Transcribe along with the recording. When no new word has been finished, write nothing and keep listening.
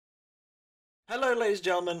Hello, ladies and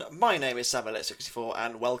gentlemen. My name is Samuel64,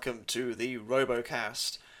 and welcome to the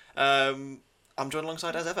RoboCast. I'm joined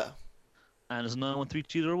alongside as ever. And as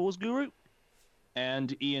 9132 the Wars Guru.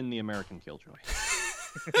 And Ian the American Killjoy.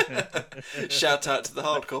 Shout out to the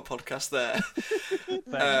hardcore podcast there.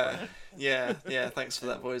 Thanks, yeah, thanks for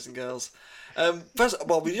that, boys and girls.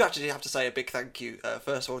 We do actually have to say a big thank you,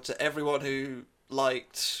 first of all, to everyone who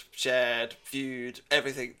liked, shared, viewed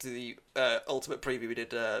everything to the Ultimate Preview we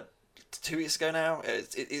did 2 weeks ago now.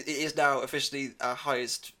 It is now officially our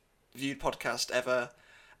highest viewed podcast ever,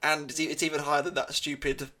 and it's even higher than that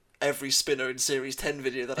stupid every spinner in Series 10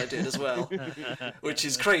 video that I did as well, which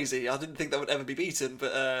is crazy. I didn't think that would ever be beaten,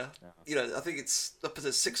 but I think it's up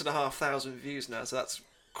to 6,500 views now, so that's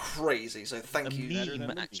crazy. So thank you. The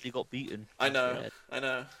meme actually got beaten. I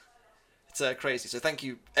know. It's crazy. So thank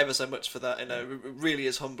you ever so much for that. It really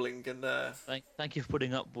is humbling. And thank you for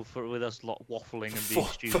putting up with us lot waffling and being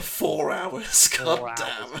stupid for 4 hours. God 4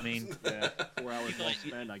 damn. hours. I mean, 4 hours well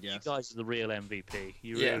spent, I guess. You guys are the real MVP.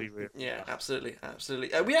 Really. Yeah, absolutely.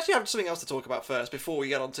 We actually have something else to talk about first before we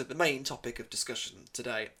get on to the main topic of discussion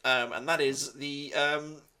today, and that is there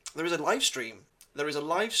is a live stream. There is a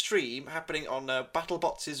live stream happening on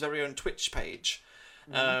BattleBots' very own Twitch page.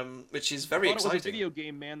 Which is very exciting. It was a video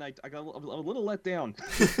game, man. I got a little let down.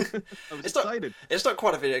 I was excited. It's not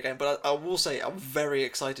quite a video game, but I will say I'm very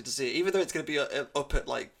excited to see it. Even though it's going to be up at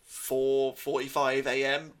like 4:45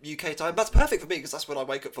 a.m. UK time. That's perfect for me because that's when I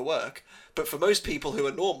wake up for work. But for most people who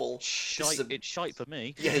are normal, it's shite for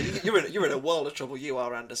me. Yeah, you're in a world of trouble. You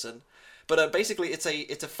are, Anderson. But basically, it's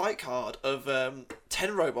a fight card of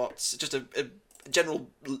 10 robots. Just a general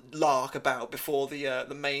lark about before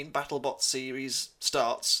the main BattleBots series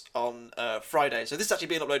starts on Friday. So this is actually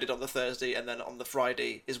being uploaded on the Thursday, and then on the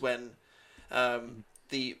Friday is when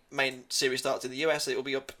the main series starts in the US. It will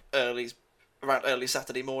be up around early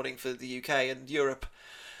Saturday morning for the UK and Europe.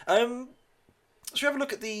 Should we have a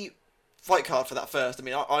look at the fight card for that first? I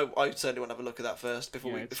mean, I certainly want to have a look at that first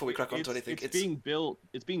before we crack on to anything.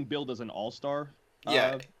 It's being built as an all-star.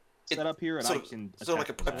 Set up here, and sort of like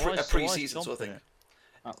a pre-season sort of thing.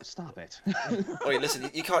 Oh, stop it! Wait, listen,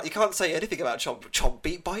 you can't say anything about Chomp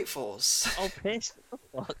beat Bite Force. Oh, piss the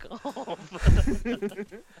fuck off!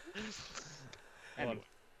 Anyway.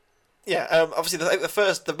 Yeah, obviously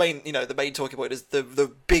the main talking point is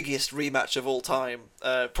the biggest rematch of all time,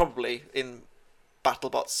 probably in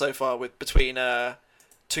BattleBots so far, between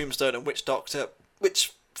Tombstone and Witch Doctor,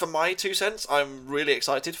 which for my 2 cents I'm really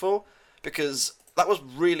excited for, because that was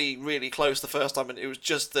really, really close the first time, and it was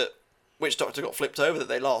just that Witch Doctor got flipped over that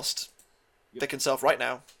they lost. Yep. They can self-right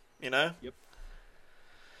now, you know? Yep.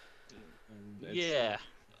 Yeah.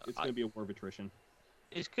 It's going to be a war of attrition.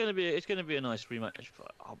 It's gonna be a nice rematch.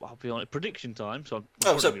 I'll be honest. Prediction time. So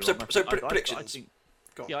predictions.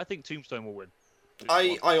 I think Tombstone will win.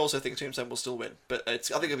 I also think Tombstone will still win, but I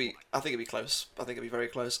think it'll be close. I think it'll be very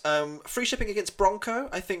close. Free shipping against Bronco,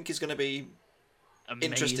 I think, is going to be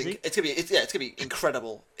amazing. Interesting. It's gonna be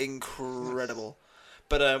incredible.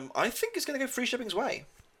 But I think it's gonna go free shipping's way.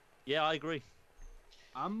 Yeah, I agree.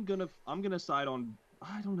 I'm gonna side on.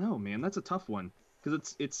 I don't know, man. That's a tough one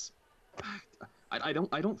because it's. I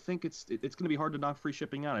don't think it's gonna be hard to knock free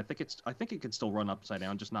shipping out. I think it can still run upside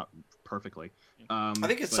down, just not perfectly. I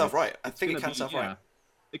think it's self-right. I think it can self-right. Yeah.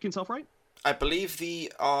 It can self-right. I believe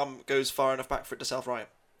the arm goes far enough back for it to self-right.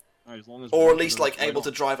 All right, as long as or at least like able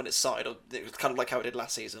to drive on its side, or kind of like how it did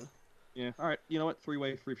last season. Yeah. All right. You know what?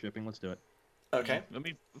 3-way free shipping. Let's do it. Okay. I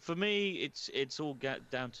mean, for me, it's all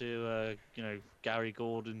down to Gary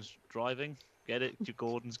Gordon's driving. Get it?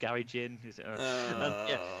 Gordon's garage in.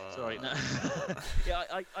 Yeah. Sorry. No. Yeah,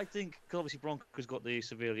 I think cause obviously Bronco's got the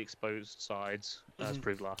severely exposed sides as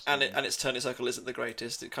proved last. And its turning circle isn't the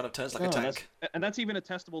greatest. It kind of turns like a tank. That's even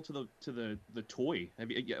attestable to the toy. I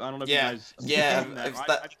don't know if you guys. Yeah.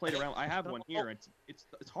 I've played around. I have one here.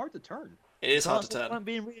 It's hard to turn. It is hard to turn. I'm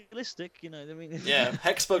being realistic, I mean. Yeah,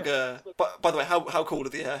 Hexbug. By the way, how cool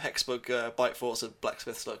did the Hexbug Bite Force and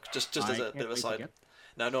Blacksmiths look? Just as a bit of a side.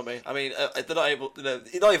 No, not me. I mean, they're not able.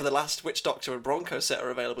 Not even the last Witch Doctor and Bronco set are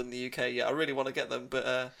available in the UK yet. I really want to get them,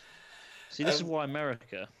 but. See, this is why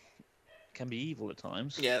America can be evil at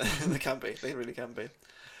times. Yeah, they can be. They really can be.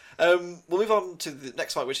 We'll move on to the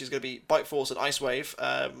next fight, which is going to be Bite Force and Ice Wave.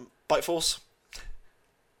 Bite Force.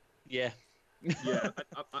 Yeah. Yeah,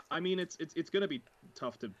 I mean it's going to be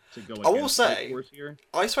tough to go against. I will say, here.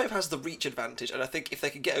 Ice Wave has the reach advantage, and I think if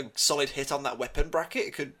they could get a solid hit on that weapon bracket,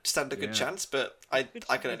 it could stand a good chance. But I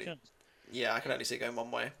can only see it going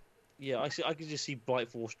one way. Yeah, I could just see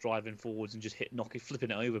Bite Force driving forwards and just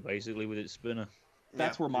flipping it over basically with its spinner.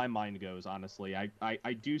 that's where my mind goes. Honestly,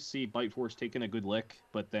 I do see Bite Force taking a good lick,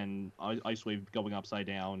 but then Ice Wave going upside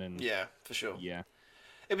down, and Yeah, for sure. yeah.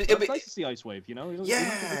 It's Nice to see Ice Wave, you know.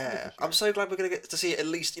 I'm so glad we're going to get to see it at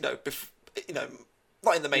least,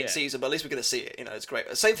 not in the main season, but at least we're going to see it. It's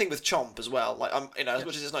great. Same thing with Chomp as well. Like, as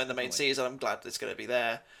much as it's not in the main season, I'm glad it's going to be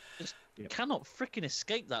there. Cannot freaking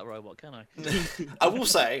escape that robot, can I? I will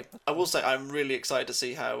say, I'm really excited to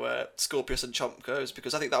see how Scorpius and Chomp goes,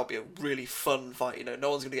 because I think that'll be a really fun fight. No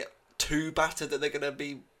one's going to get too battered that they're going to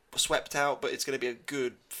be swept out, but it's going to be a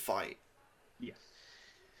good fight. Yes.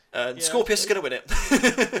 And Scorpius is going to win it.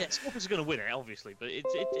 Yeah, Scorpius is going to win it, obviously, but I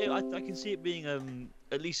can see it being,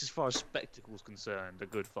 at least as far as spectacle's concerned, a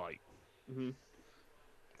good fight. Mm-hmm.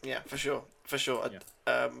 Yeah, for sure. Yeah.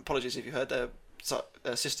 Apologies if you heard a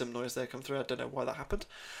system noise there come through. I don't know why that happened.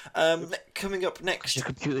 Coming up next... Your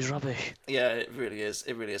computer's rubbish. Yeah, it really is.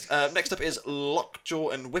 Next up is Lockjaw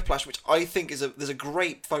and Whiplash, which I think there's a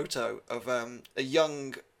great photo of a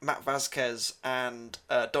young Matt Vasquez and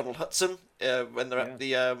Donald Hudson when they're at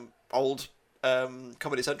the old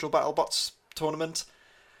Comedy Central BattleBots tournament.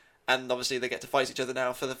 And obviously they get to fight each other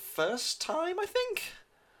now for the first time, I think.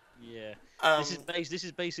 Yeah. This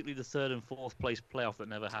is basically the third and fourth place playoff that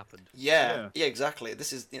never happened. Yeah, exactly.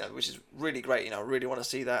 This is which is really great. I really want to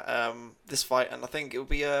see that this fight, and I think it will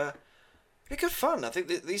be good fun. I think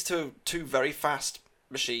these two very fast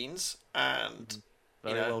machines and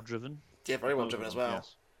very well driven. Yeah, very well driven as well.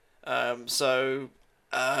 Yes.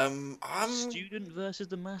 Student versus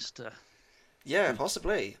the master. Yeah,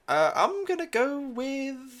 possibly. I'm gonna go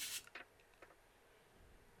with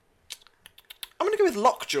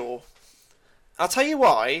Lockjaw. I'll tell you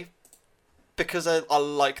why. Because I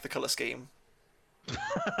like the colour scheme.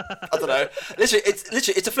 I don't know. Literally,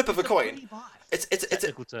 it's a flip of a coin.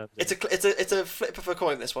 It's a flip of a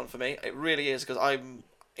coin. This one for me, it really is, because I'm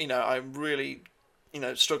really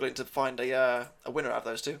struggling to find a winner out of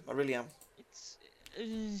those two. I really am.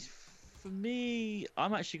 For me,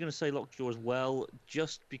 I'm actually going to say Lockjaw as well,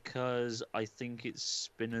 just because I think its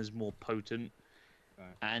spinner's more potent.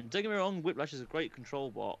 And don't get me wrong, Whiplash is a great control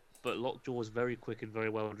bot, but Lockjaw is very quick and very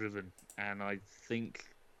well driven, and I think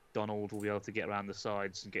Donald will be able to get around the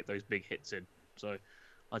sides and get those big hits in. So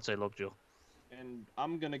I'd say Lockjaw. And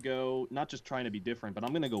I'm gonna go, not just trying to be different, but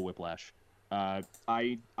I'm gonna go Whiplash. I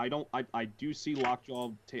do see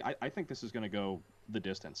Lockjaw. I think this is gonna go the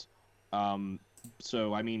distance.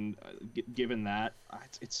 So I mean, given that,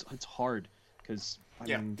 it's hard, because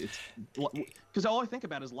because all I think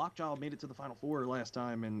about is Lockjaw made it to the Final Four last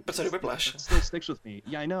time, and but so did Whiplash. It still sticks with me.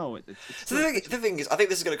 Yeah, I know. So the thing is, I think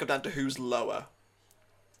this is going to come down to who's lower.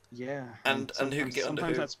 Yeah, and who can get under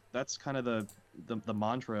who. Sometimes that's kind of the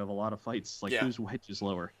mantra of a lot of fights, like whose wedge is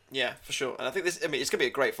lower. Yeah, for sure. And I think it's going to be a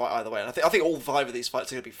great fight either way. And I think all 5 of these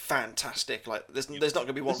fights are going to be fantastic. Like there's not going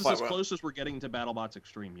to be one fight. This is as close as we're getting to BattleBots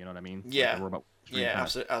Extreme. You know what I mean? Yeah. Like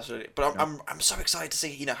Absolutely. But I'm so excited to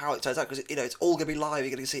see how it turns out, because it's all going to be live.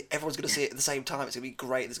 You're going to see everyone's going to see it at the same time. It's going to be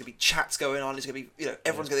great. There's going to be chats going on. It's going to be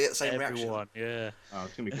everyone's going to get the same reaction. Yeah. Oh,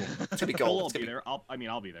 it's going to be cool. It's going to be gold. I'll be there. I'll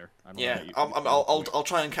be there. I don't know about you. I'll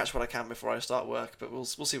try and catch what I can before I start work. But we'll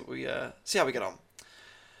see what we see how we get on.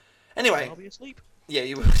 Anyway, I'll be asleep. Yeah,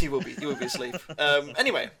 you will be asleep.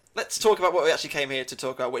 Anyway, let's talk about what we actually came here to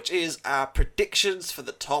talk about, which is our predictions for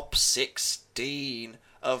the top 16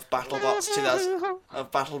 of BattleBots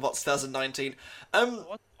 2019. I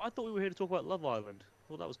thought we were here to talk about Love Island.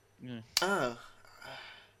 Well, that was next time,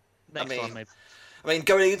 maybe. I mean,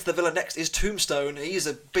 going into the villa next is Tombstone. He's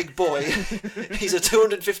a big boy. He's a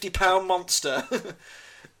 250-pound monster.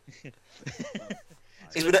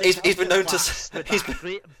 He's been known to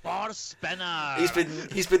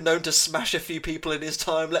he's been known to smash a few people in his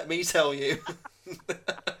time. Let me tell you.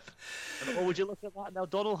 Or would you look at that now?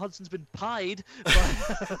 Donald Hudson's been pied.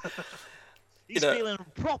 He's feeling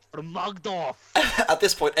proper mugged off. At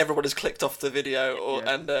this point, everyone has clicked off the video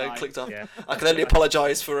and clicked off. Yeah. I can only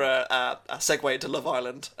apologise for a segue into Love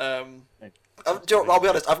Island. I'll be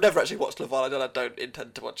honest, I've never actually watched Love Island, and I don't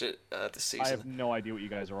intend to watch it this season. I have no idea what you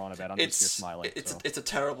guys are on about. I'm just here smiling. It's a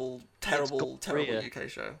terrible UK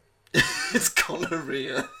show. It's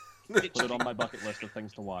gonorrhea. Put it on my bucket list of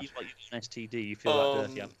things to watch. You like an STD, you feel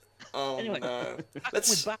like dirty. Anyway, no.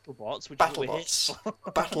 Let's with BattleBots, which BattleBots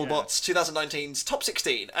 2019's top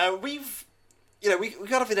 16. We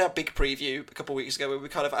kind of did our big preview a couple of weeks ago where we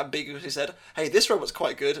kind of ambiguously said, hey, this robot's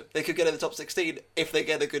quite good. They could get in the top 16 if they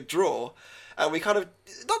get a good draw. And we kind of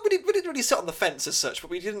we didn't really sit on the fence as such,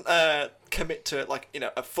 but we didn't commit to it like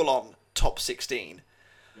a full-on top 16,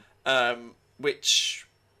 which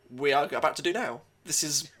we are about to do now. This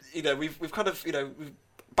is we've kind of we've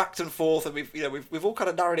backed and forth, and we've all kind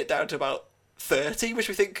of narrowed it down to about 30, which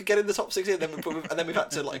we think could get in the top 60, and then we've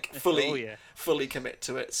had to like fully commit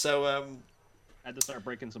to it. So had to start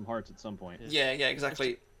breaking some hearts at some point. Yeah,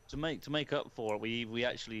 exactly. To make up for it, we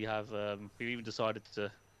actually have we've even decided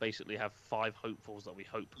to basically have 5 hopefuls that we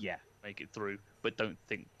hope make it through, but don't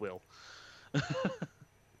think will.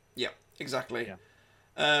 Yeah, exactly. Yeah.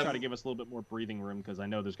 Try to give us a little bit more breathing room, because I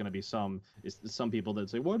know there's going to be some people that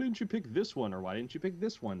say, "Why didn't you pick this one?" or "Why didn't you pick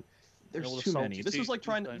this one?" There's too many. This is like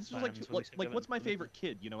trying to. This is like what's my favorite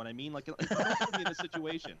kid? You know what I mean? Like, don't put me in a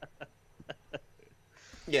situation.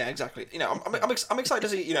 Yeah, exactly. You know, I'm excited to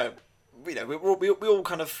see. You know, we all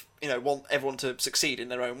kind of want everyone to succeed in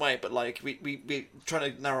their own way, but like we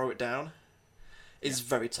trying to narrow it down is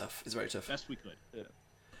very tough. It's very tough. Best we could. Yeah.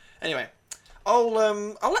 Anyway, I'll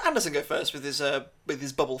let Anderson go first with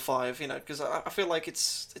his bubble 5. You know, because I feel like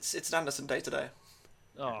it's an Anderson day today.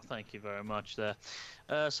 Oh, thank you very much there.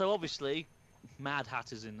 So obviously, Mad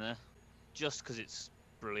Hatter's in there, just because it's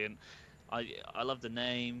brilliant. I love the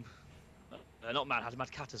name. Not Mad Hatter,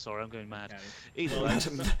 Mad Catter. Sorry, I'm going mad. Either way,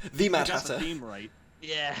 the Mad Got Hatter. the theme right.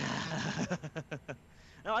 Yeah.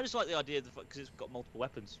 No, I just like the idea because it's got multiple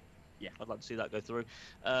weapons. Yeah, I'd like to see that go through.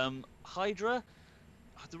 Hydra.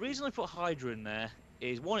 The reason I put Hydra in there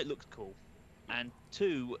is 1, it looks cool, and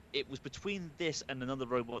 2, it was between this and another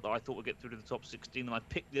robot that I thought would get through to the top 16, and I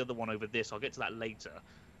picked the other one over this. I'll get to that later.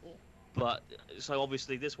 But so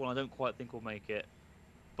obviously this one I don't quite think will make it,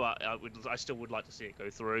 but I still would like to see it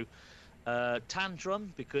go through.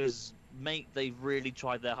 Tantrum, because they've really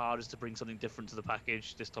tried their hardest to bring something different to the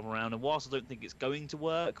package this time around, and whilst I don't think it's going to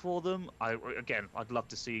work for them, I'd love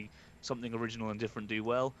to see something original and different do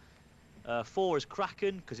well. 4 is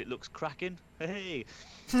Kraken, because it looks cracking. Hey.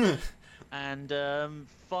 And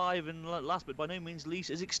 5, and last but by no means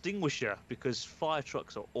least, is Extinguisher, because fire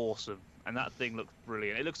trucks are awesome, and that thing looks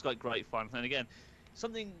brilliant. It looks like great fun, and again, it's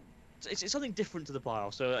something different to the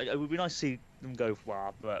pile, so it would be nice to see them go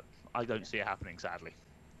far, but I don't see it happening, sadly.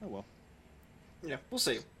 Oh well. Yeah, we'll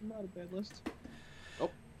see. Not a bad list.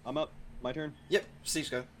 Oh, I'm up. My turn. Yep, Steve's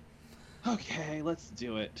go. Okay, let's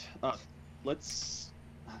do it. Let's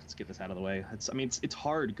get this out of the way. It's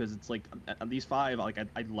hard because it's like these 5. Like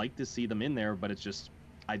I'd like to see them in there, but I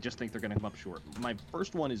just think they're gonna come up short. My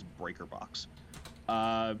first one is Breaker Box.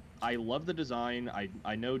 I love the design.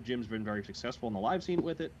 I know Jim's been very successful in the live scene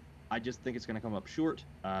with it. I just think it's gonna come up short.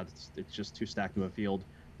 It's just too stacked to a field.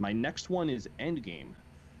 My next one is Endgame.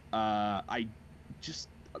 I just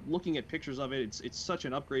looking at pictures of it, it's such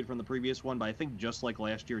an upgrade from the previous one, but I think just like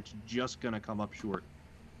last year, it's just gonna come up short.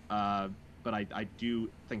 But I do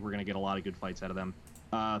think we're going to get a lot of good fights out of them.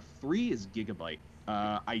 3 is Gigabyte.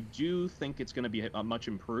 I do think it's going to be a much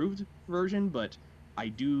improved version, but I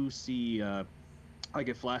do see I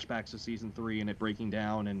get flashbacks of Season 3 and it breaking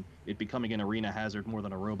down and it becoming an arena hazard more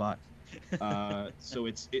than a robot. So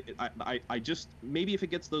I just, maybe if it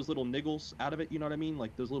gets those little niggles out of it, you know what I mean?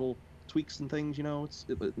 Like those little tweaks and things,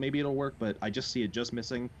 maybe it'll work, but I just see it just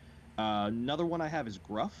missing. Another one I have is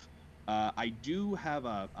Gruff. I do have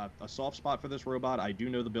a soft spot for this robot. I do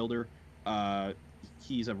know the builder.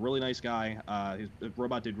 He's a really nice guy. His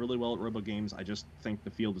robot did really well at RoboGames. I just think the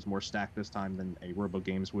field is more stacked this time than a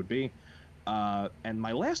RoboGames would be. And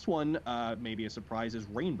my last one, maybe a surprise, is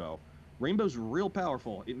Rainbow. Rainbow's real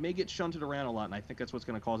powerful. It may get shunted around a lot, and I think that's what's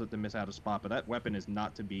going to cause it to miss out a spot. But that weapon is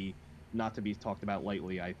not to be talked about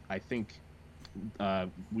lightly. I think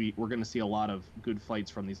we're going to see a lot of good fights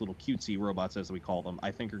from these little cutesy robots, as we call them.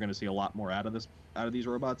 I think you're going to see a lot more out of these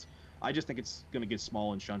robots. I just think it's going to get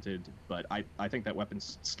small and shunted, but I think that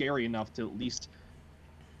weapon's scary enough to at least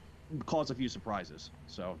cause a few surprises.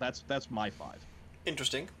 So that's my 5.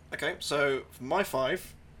 Interesting. Okay, so for my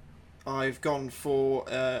 5, I've gone for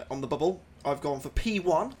on the bubble. I've gone for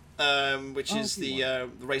P1. Which is the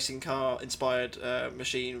racing car inspired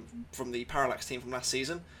machine from the Parallax team from last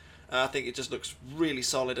season. I think it just looks really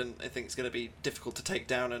solid, and I think it's going to be difficult to take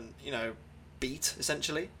down and beat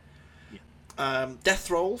essentially. Yeah. Death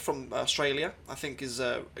Roll from Australia, I think is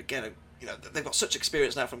again they've got such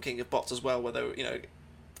experience now from King of Bots as well, where they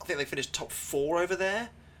I think they finished top 4 over there.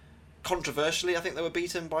 Controversially, I think they were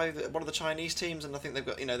beaten by one of the Chinese teams, and I think they've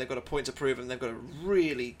got a point to prove, and they've got a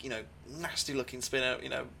really nasty looking spinner,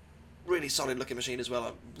 really solid looking machine as well.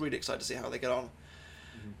 I'm really excited to see how they get on.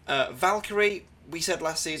 Mm-hmm. Valkyrie, we said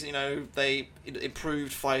last season, they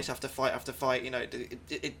improved fight after fight after fight.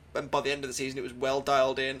 And by the end of the season, it was well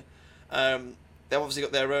dialed in. They've obviously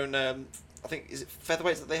got their own. I think is it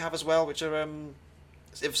featherweights that they have as well, which are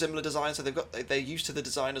of similar design. So they're used to the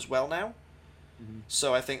design as well now. Mm-hmm.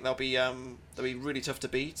 So I think they'll be really tough to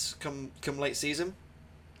beat come late season.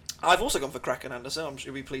 I've also gone for Kraken, Anderson. I'm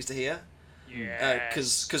sure you'll be pleased to hear.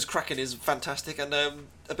 Because Kraken is fantastic, and a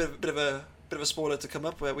bit of a spoiler to come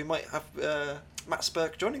up where we might have Matt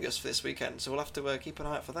Spurk joining us for this weekend, so we'll have to keep an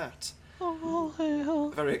eye out for that.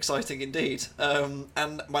 Very exciting indeed.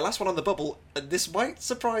 And my last one on the bubble, and this might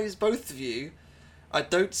surprise both of you. I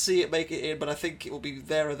don't see it make it in, but I think it will be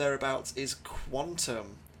there or thereabouts. Is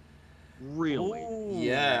Quantum? Really? Ooh.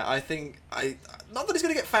 Yeah, I think not that it's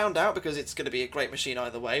going to get found out because it's going to be a great machine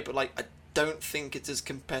either way, but like I don't think it's as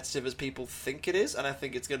competitive as people think it is, and I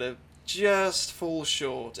think it's going to just fall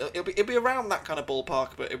short. It'll be around that kind of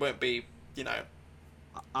ballpark, but it won't be, you know.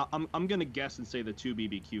 I'm gonna guess and say the 2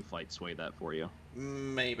 BBQ fights sway that for you.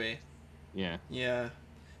 Maybe. Yeah. Yeah.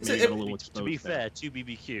 Maybe got a little To be exposed there. fair,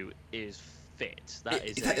 2BBQ is fit.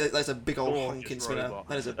 That's a big old gorgeous honking spinner. robot.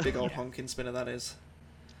 That is a big old honking spinner. That is.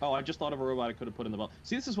 Oh, I just thought of a robot I could have put in the bubble.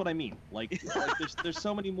 See, this is what I mean. Like there's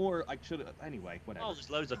so many more I should. Anyway, whatever. Oh, there's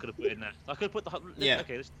loads I could have put in there. I could have put the. Yeah.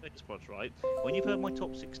 Okay, let's take this point right. When you've heard my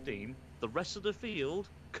top 16, the rest of the field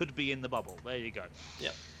could be in the bubble. There you go. Yeah,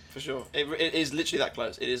 for sure. It is literally that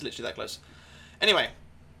close. It is literally that close. Anyway.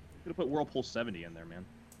 Could have put Whirlpool 70 in there, man.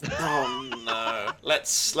 Oh no.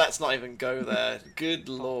 Let's not even go there. Good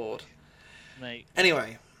lord. Mate,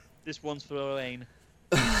 Anyway. this one's for Owain.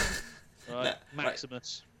 Right,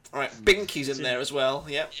 Maximus. All right. Binky's in there as well.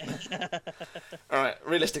 Yep. All right.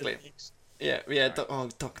 Realistically. Yeah.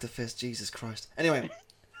 Dr. Fist. Jesus Christ. Anyway.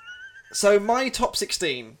 So my top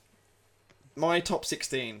 16.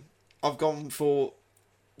 I've gone for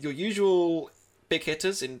your usual big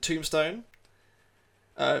hitters in Tombstone.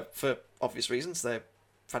 For obvious reasons, they're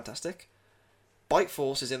fantastic. Bike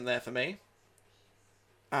Force is in there for me.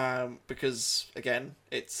 Because again,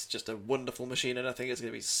 it's just a wonderful machine, and I think it's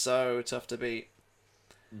going to be so tough to beat.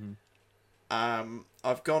 Mm-hmm.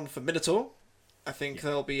 I've gone for Minotaur. I think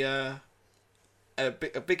they'll be a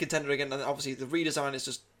big contender again, and obviously the redesign is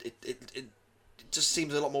just it just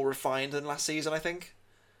seems a lot more refined than last season, I think.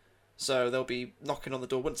 So they'll be knocking on the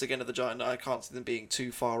door once again of the Giant. I can't see them being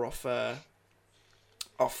too far off the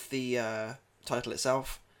title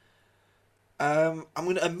itself. I'm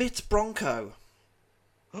going to omit Bronco.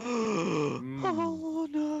 Oh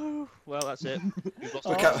no! Well, that's it. We've lost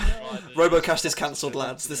RoboCast is cancelled,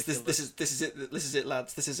 lads. This is it,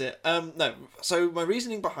 lads. This is it. No. So my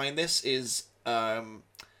reasoning behind this is, I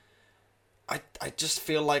just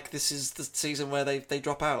feel like this is the season where they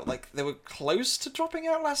drop out. Like they were close to dropping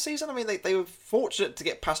out last season. I mean, they were fortunate to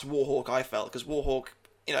get past Warhawk. I felt because Warhawk,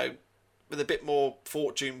 you know, with a bit more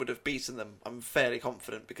fortune would have beaten them. I'm fairly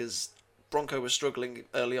confident because Bronco was struggling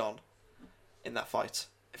early on in that fight,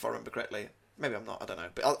 if I remember correctly. Maybe I'm not. I don't know.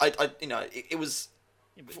 But I you know, it was.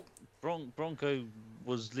 Yeah, but Bronco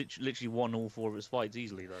was literally won all 4 of his fights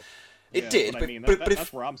easily, though. It did, but I mean, but that's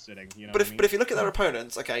if where I'm sitting. You know. but what I mean? if you look at their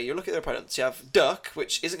opponents, okay, you look at their opponents. You have Duck,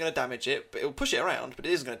 which isn't going to damage it, but it will push it around, but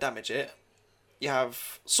it isn't going to damage it. You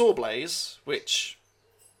have Sawblaze, which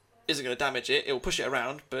isn't going to damage it. It will push it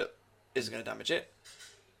around, but isn't going to damage it.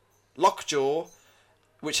 Lockjaw,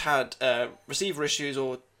 which had receiver issues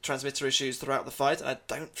or transmitter issues throughout the fight, and I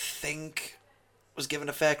don't think was given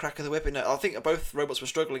a fair crack of the whip. I think both robots were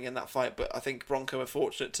struggling in that fight, but I think Bronco were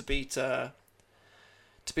fortunate to beat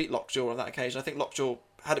Lockjaw on that occasion. I think Lockjaw,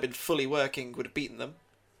 had it been fully working, would have beaten them.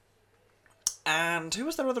 And who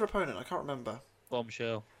was their other opponent? I can't remember.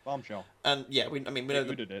 Bombshell. And yeah, we know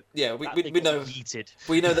Who did it? yeah, we They know got yeeted.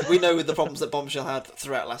 we know the problems that Bombshell had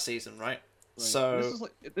throughout last season, right? Right. So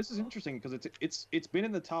this is interesting because it's been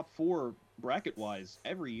in the top 4 bracket wise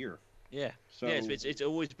every year. Yeah. So Yeah, it's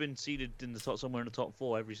always been seeded in the top, somewhere in the top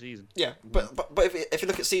 4 every season. yeah, but if you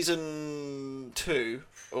look at season 2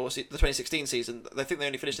 or the 2016 season, I think they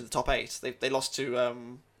only finished in the top 8. They lost to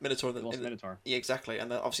Minotaur. Minotaur. Yeah, exactly.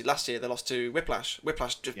 And obviously last year they lost to Whiplash.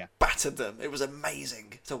 Whiplash just battered them. It was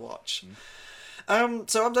amazing to watch.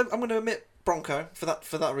 So I'm going to omit Bronco for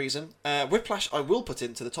that reason. Whiplash I will put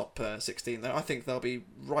into the top 16 though. I think they'll be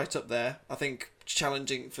right up there. I think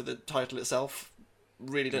challenging for the title itself.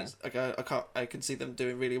 Really don't. I can see them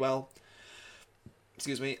doing really well.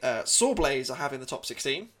 Excuse me. Sawblaze I have in the top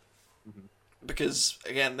 16 because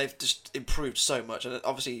again they've just improved so much, and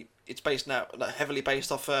obviously it's based now heavily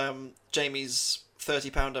based off Jamie's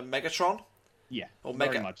 30-pounder Megatron. Yeah, or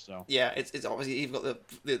very much so. Yeah, it's obviously you've got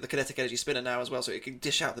the kinetic energy spinner now as well, so it can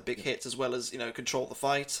dish out the big hits as well as control the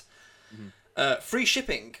fight. Free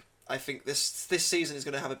shipping. I think this season is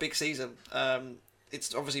going to have a big season.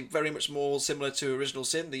 It's obviously very much more similar to Original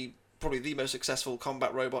Sin, probably the most successful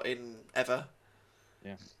combat robot in ever.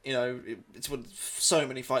 Yeah. It's won so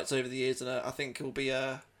many fights over the years, and I think it will be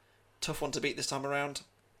a tough one to beat this time around.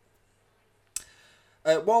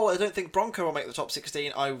 While I don't think Bronco will make the top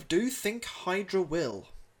 16, I do think Hydra will.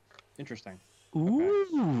 Interesting.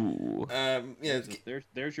 Ooh.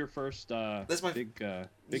 There's your first That's my big jump.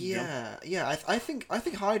 Yeah. I think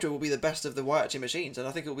Hydra will be the best of the Waiachi machines, and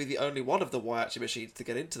I think it will be the only one of the Waiachi machines to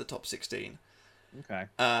get into the top 16. Okay.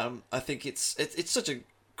 I think it's such a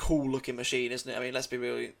cool looking machine, isn't it? I mean, let's be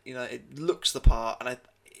real. You know, it looks the part, and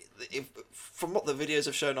from what the videos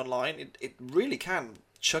have shown online, it really can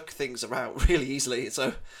chuck things around really easily.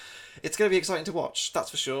 So it's going to be exciting to watch. That's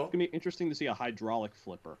for sure. It's gonna be interesting to see a hydraulic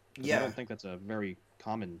flipper. Yeah. I don't think that's a very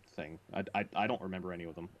common thing. I don't remember any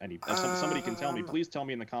of them. Somebody can tell me. Please tell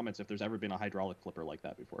me in the comments if there's ever been a hydraulic flipper like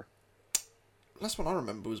that before. Last one I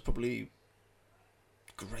remember was probably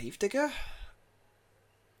Gravedigger.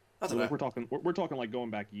 I don't know. We're talking like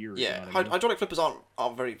going back years. Yeah, You know what I mean? hydraulic flippers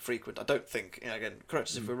aren't very frequent. I don't think. You know, again, correct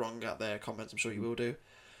us if we're wrong out there. Comments, I'm sure you will do.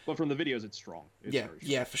 But from the videos, it's strong. It's very strong.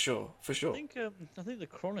 Yeah, for sure. I think the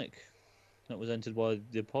Chronic that was entered by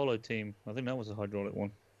the Apollo team. I think that was a hydraulic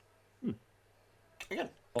one. Again,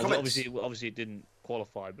 obviously it didn't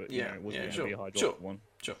qualify, but you know, it wasn't going to be a hydraulic one.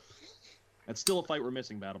 Sure. It's still a fight we're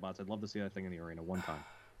missing, BattleBots. I'd love to see that thing in the arena one time.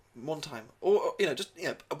 One time, or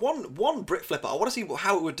one Brit flipper. I want to see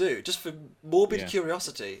how it would do, just for morbid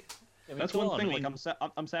curiosity. I mean, That's one thing. Like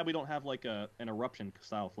I'm sad we don't have like an eruption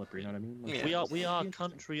style flipper. You know what I mean? Like, we are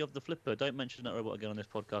country of the flipper. Don't mention that robot again on this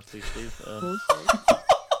podcast, please, Steve.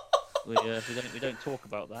 We don't talk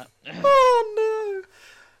about that. Oh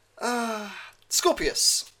no!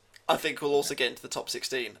 Scorpius, I think, will also get into the top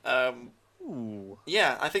 16. Ooh.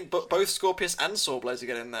 Yeah, I think both Scorpius and Sawblazer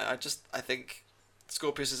get in there. I think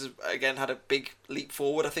Scorpius has again had a big leap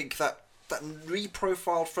forward. I think that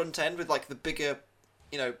reprofiled front end with like the bigger,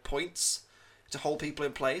 points to hold people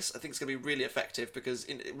in place, I think it's going to be really effective because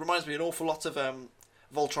it reminds me an awful lot of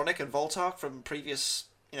Voltronic and Voltark from previous,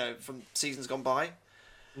 from seasons gone by.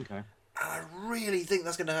 Okay. And I really think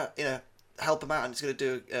that's going to help them out, and it's going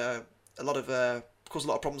to do cause a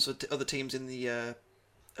lot of problems for other teams in the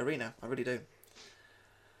arena. I really do.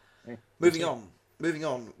 Hey, Moving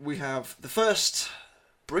on, we have the first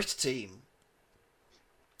Brit team.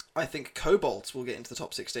 I think Cobalt will get into the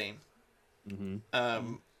top 16.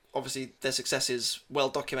 Mm-hmm. Obviously, their success is well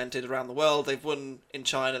documented around the world. They've won in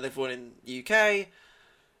China, they've won in the UK.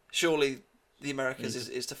 Surely the Americas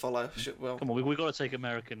is to follow. Well, come on, we've got to take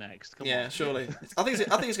America next. Come on. Surely. I think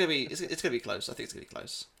it's going to be close. I think it's going to be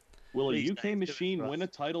close. Will a UK machine win a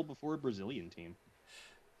title before a Brazilian team?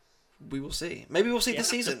 We will see. Maybe we'll see this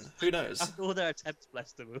season. Who knows? After all their attempts,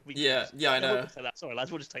 bless them. Yeah, I know. Sorry,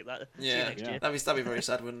 lads, we'll just take that. Yeah, See you next year. That'd be very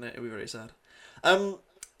sad, wouldn't it? It'd be very sad.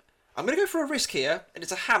 I'm going to go for a risk here, and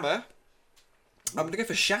it's a hammer. I'm going to go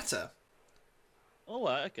for Shatter. Oh,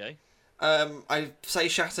 right, okay. I say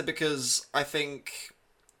Shatter because I think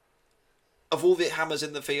of all the hammers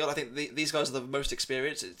in the field, I think these guys are the most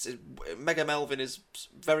experienced. Mega Melvin is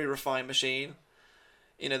a very refined machine.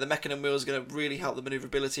 The Mechanim wheel is going to really help the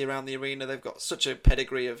maneuverability around the arena. They've got such a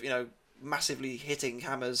pedigree of, massively hitting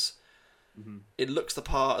hammers. Mm-hmm. It looks the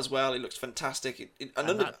part as well. It looks fantastic.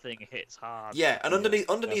 That thing hits hard. Yeah, and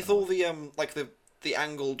underneath all the the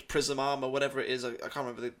angled prism armor, whatever it is, I can't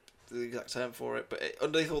remember the exact term for it, but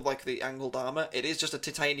underneath all the angled armor, it is just a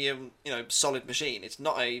titanium, solid machine. It's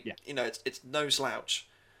not it's no slouch.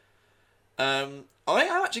 I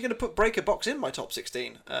am actually going to put Breaker Box in my top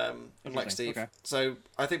 16, unlike Steve. Okay. So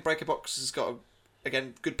I think Breaker Box has got,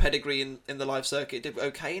 again, good pedigree in the live circuit. It did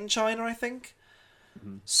okay in China, I think.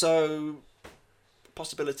 Mm-hmm. So,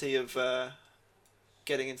 possibility of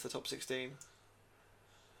getting into the top 16.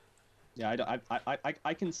 Yeah,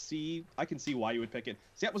 I can see why you would pick it.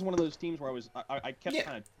 See, that was one of those teams where I kept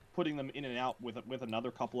kind of putting them in and out with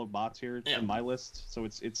another couple of bots here in my list. So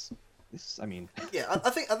it's. Yeah,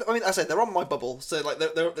 I said they're on my bubble, so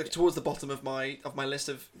they're towards the bottom of my list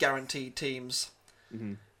of guaranteed teams.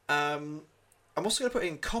 Mm-hmm. I'm also going to put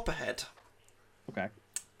in Copperhead. Okay.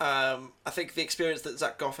 I think the experience that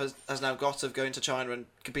Zach Goff has now got of going to China and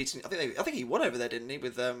competing, I think he won over there, didn't he?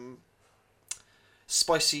 With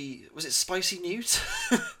Spicy Newt?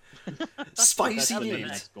 Spicy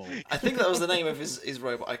Newt. I think that was the name of his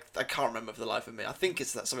robot. I can't remember for the life of me. I think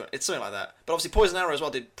it's something like that. But obviously Poison Arrow as well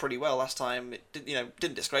did pretty well last time. It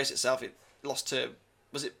didn't disgrace itself. It lost to,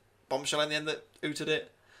 was it Bombshell in the end that ooted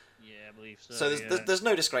it? Yeah, I believe so. So there's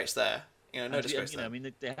no disgrace there. No disgrace there. I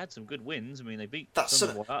mean, they had some good wins. I mean, they beat that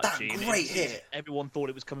great hit. Everyone thought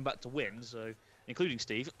it was coming back to win, so including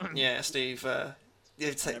Steve. Yeah, Steve. You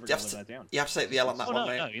have to take the L on that one,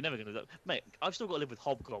 mate. No, you're never going to. Mate, I've still got to live with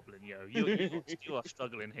Hobgoblin, yo. You are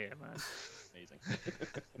struggling here, man. Amazing.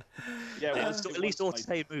 Yeah, at least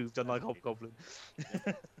Orte moved, unlike Hobgoblin.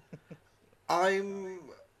 I'm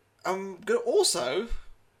also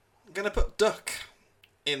gonna put Duck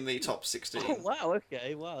in the top 16. Oh wow,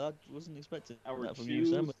 okay, wow, I wasn't expecting Our that from two you,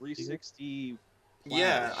 Sam. 360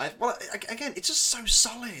 Yeah, plows. again, it's just so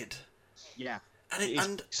solid. Yeah. And It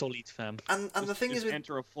is solid, fam. and the thing is Just with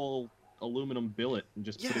enter a full aluminum billet and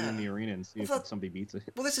just put it in the arena and see if somebody beats it.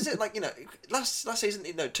 well, this is it. Like, last season,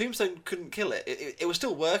 Tombstone couldn't kill it. It was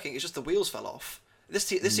still working. It's just the wheels fell off. This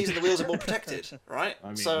season, the wheels are more protected, right? I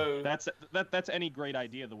mean, so that's any great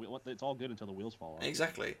idea. It's all good until the wheels fall off.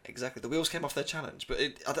 exactly. The wheels came off their challenge, but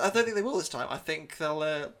I don't think they will this time. I think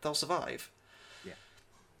they'll survive. Yeah.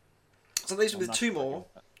 So that leaves me with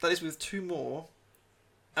two more.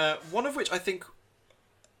 One of which I think,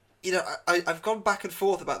 I've gone back and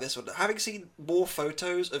forth about this one. Having seen more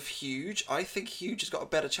photos of Huge, I think Huge has got a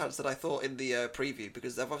better chance than I thought in the preview,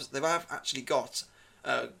 because they've actually got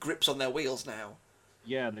grips on their wheels now.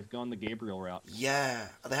 Yeah, they've gone the Gabriel route. Yeah,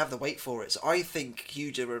 they have the weight for it. So I think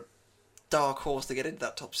Huge are a dark horse to get into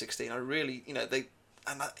that top 16. I really, the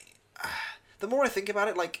more I think about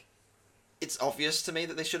it, like, it's obvious to me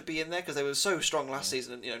that they should be in there because they were so strong last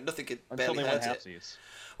season, and nothing could barely hurt it.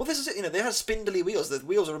 Well, this is it. They had spindly wheels. The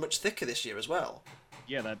wheels are much thicker this year as well.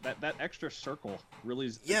 Yeah, that extra circle really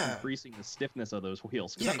is increasing the stiffness of those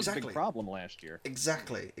wheels. Yeah, that was a big problem last year.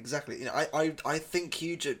 Exactly. I think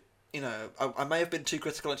Huge. I may have been too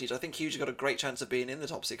critical on Huge. I think Huge got a great chance of being in the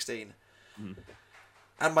top 16. Mm.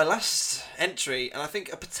 And my last entry, and I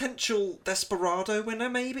think a potential Desperado winner,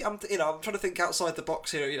 maybe. I'm trying to think outside the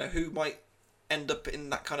box here. Who might end up in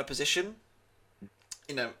that kind of position.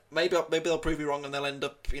 Maybe they'll prove me wrong and they'll end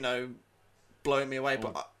up, blowing me away.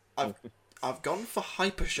 But I've gone for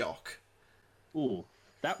Hypershock. Ooh,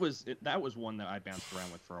 that was one that I bounced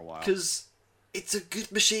around with for a while. Because it's a good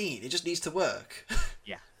machine. It just needs to work.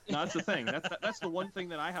 Yeah. No, that's the thing. That's the one thing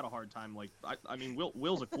that I had a hard time. Like, I mean,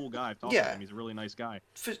 Will's a cool guy. I've talked to him. He's a really nice guy.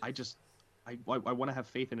 I want to have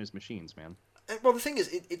faith in his machines, man. Well, the thing is,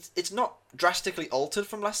 it's not drastically altered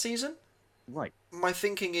from last season. Right. My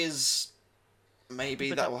thinking is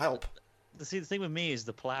maybe that will help. The thing with me is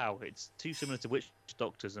the plow. It's too similar to Witch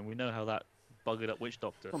Doctors, and we know how that buggered up Witch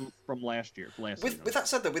Doctor. From last year. With that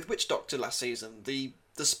said, though, with Witch Doctor last season, the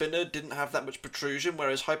spinner didn't have that much protrusion,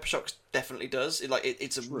 whereas Hypershock definitely does.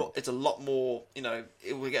 It's a lot more.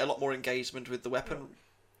 It will get a lot more engagement with the weapon.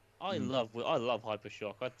 I love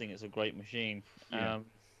Hypershock. I think it's a great machine. Yeah.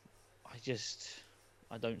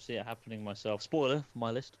 I don't see it happening myself. Spoiler for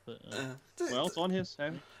my list, but well, it's on his.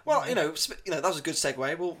 Well, that was a good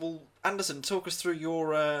segue. We'll Anderson, talk us through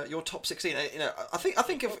your top 16. I think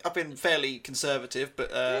I've been fairly conservative,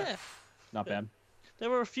 but yeah, not bad.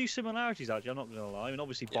 There are a few similarities actually. I'm not going to lie. I mean,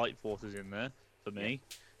 obviously, Bite Force is in there for me.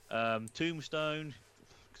 Tombstone,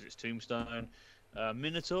 because it's Tombstone.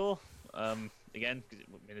 Minotaur, again, because it's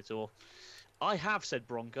Minotaur. I have said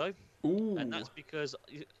Bronco, and that's because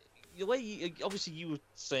the way obviously you were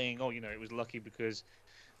saying, it was lucky because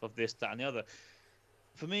of this, that, and the other.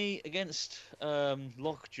 For me, against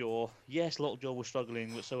Lockjaw, yes, Lockjaw was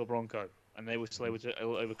struggling, but so were Bronco, and they were still able to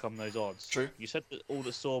overcome those odds. True. You said that all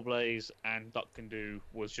that Sawblaze and Duck can do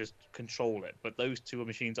was just control it, but those two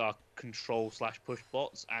machines are control/push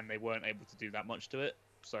bots, and they weren't able to do that much to it.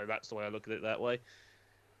 So that's the way I look at it that way.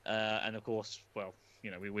 And of course, well,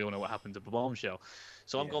 we all know what happened to Bombshell.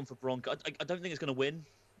 So I'm gone for Bronco. I don't think it's going to win.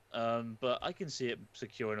 But I can see it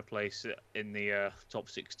securing a place in the top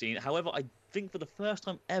 16. However, I think for the first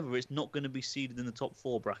time ever, it's not going to be seeded in the top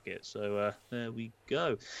 4 bracket. So there we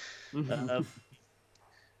go. Got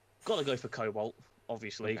to go for Cobalt,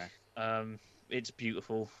 obviously. Okay. It's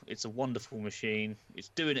beautiful. It's a wonderful machine. It's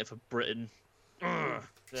doing it for Britain.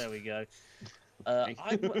 There we go.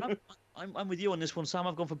 I'm with you on this one, Sam.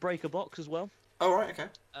 I've gone for Breaker Box as well. Oh, right, okay.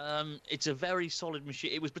 It's a very solid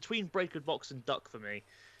machine. It was between Breaker Box and Duck for me.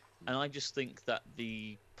 And I just think that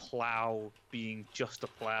the plow being just a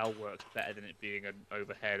plow works better than it being an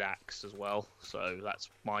overhead axe as well. So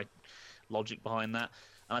that's my logic behind that.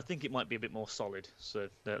 And I think it might be a bit more solid. So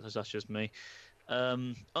that's just me.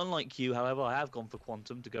 Unlike you, however, I have gone for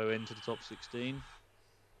Quantum to go into the top 16.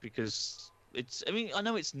 Because I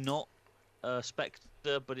know it's not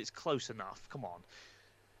Spectre, but it's close enough. Come on.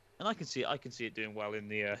 And I can see it doing well in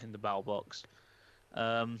the battle box.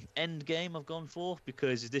 End game I've gone for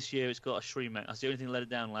because this year it's got a Shreemec. That's the only thing that let it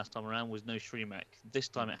down last time around was no Shreemec. This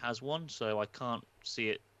time it has one, so I can't see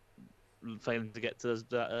it failing to get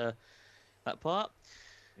to that part.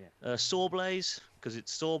 Yeah. Sawblaze, because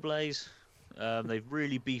it's Sawblaze. They've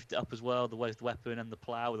really beefed it up as well, the weapon and the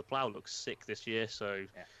plow. The plow looks sick this year, so.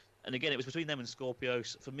 Yeah. And again, it was between them and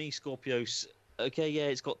Scorpios. For me, Scorpios, okay, yeah,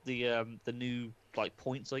 it's got the new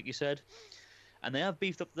points like you said, and they have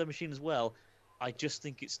beefed up their machine as well. I just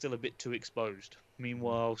think it's still a bit too exposed.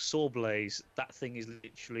 Meanwhile, Sawblaze, that thing is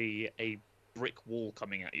literally a brick wall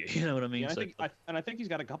coming at you. You know what I mean? Yeah, I think he's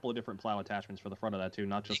got a couple of different plow attachments for the front of that too,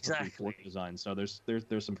 not just the Exactly. 3/4 design. So there's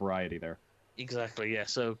some variety there. Exactly, yeah.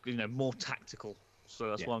 So, more tactical. So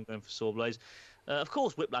that's Yeah. why I'm going for Sawblaze. Of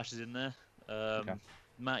course, Whiplash is in there. Okay.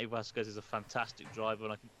 Matty Vasquez is a fantastic driver,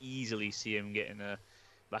 and I can easily see him getting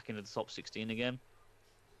back into the top 16 again.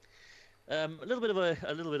 A little bit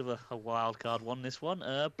of a wild card one. This one,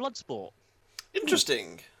 Bloodsport.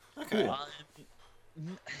 Interesting. Okay.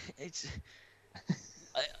 It's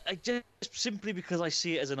I just simply because I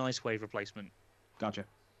see it as an Ice Wave replacement. Gotcha.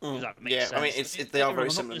 Does that make Yeah, sense? I mean, they are very I'm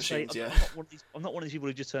not similar gonna say- machines. Yeah. I'm not one of these people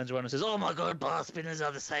who just turns around and says, "Oh my God, bar spinners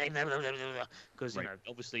are the same," because Right.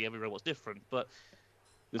 obviously every robot's different. But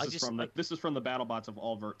This I is just, from like- this is from the BattleBots of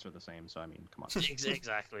all verts are the same. So I mean, come on.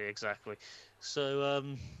 exactly.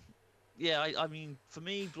 So yeah, I mean, for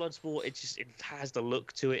me, Bloodsport, it has the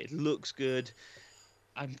look to it. It looks good.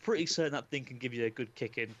 I'm pretty certain that thing can give you a good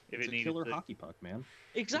kick in if It's it a needed killer to. hockey puck, man.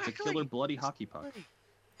 Exactly. It's a killer bloody hockey puck.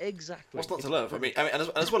 Exactly. What's not to love? I mean,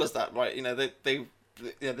 and as well as that, right?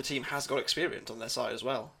 The team has got experience on their side as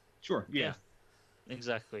well. Sure. Yeah.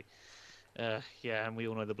 Exactly. Yeah, and we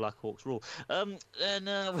all know the Blackhawks rule. And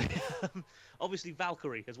obviously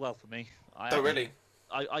Valkyrie as well for me. Really?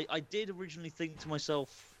 I did originally think to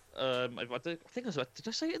myself, did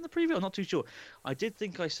I say it in the preview? I'm not too sure. I did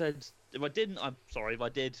think I said, if I didn't, I'm sorry. If I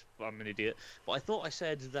did, I'm an idiot. But I thought I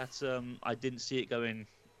said that I didn't see it going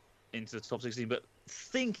into the top 16. But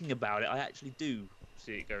thinking about it, I actually do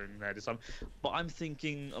see it going there this time. But I'm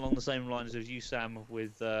thinking along the same lines as you, Sam,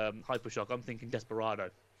 with Hypershock. I'm thinking Desperado.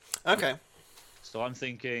 Okay. So I'm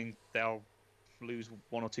thinking they'll lose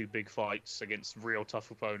one or two big fights against real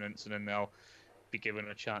tough opponents, and then they'll be given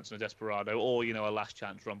a chance in a Desperado, or a last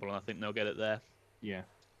chance Rumble, and I think they'll get it there. Yeah.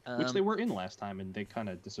 Which they were in last time, and they kind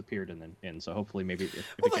of disappeared in. So hopefully, maybe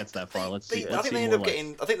if it gets that far, let's see. I think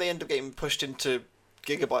they end up getting pushed into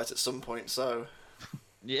Gigabytes at some point. So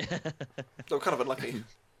Yeah. they're kind of unlucky.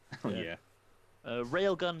 Oh, yeah.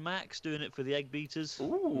 Railgun Max doing it for the Egg Beaters.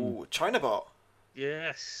 Ooh, Chinabot.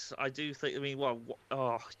 Yes, I do think. I mean,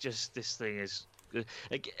 just this thing is.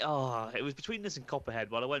 It was between this and Copperhead,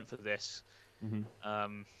 but I went for this.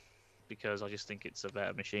 Mm-hmm. Because I just think it's a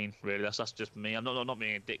better machine. Really, that's just me. I'm not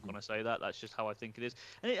being a dick when I say that. That's just how I think it is.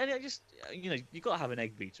 And I just, you got to have an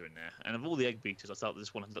Egg Beater in there. And of all the Egg Beaters, I thought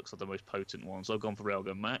this one looks like the most potent one. So I've gone for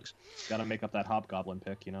Railgun Max. Got to make up that Hobgoblin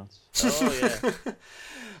pick, Oh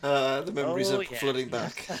yeah. The memories are flooding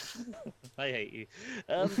back. I hate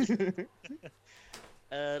you.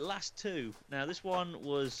 Last two. Now this one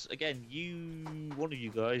was again one of you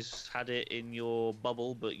guys had it in your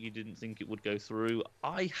bubble, but you didn't think it would go through.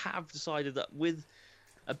 I have decided that with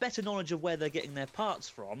a better knowledge of where they're getting their parts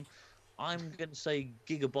from, I'm going to say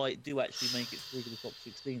Gigabyte do actually make it through to the top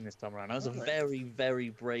 16 this time around. That's a very, very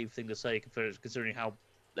brave thing to say, considering how,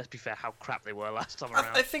 let's be fair, how crap they were last time around.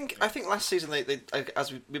 I think last season they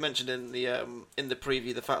as we mentioned in the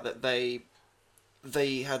preview, the fact that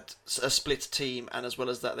they had a split team, and as well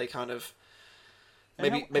as that, they kind of how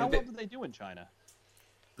well did they do in China?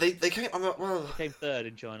 They came well. They came third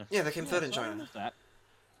in China. Yeah, they came third in China. That.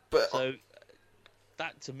 But So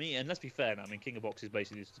that to me, and let's be fair now, I mean, King of Box is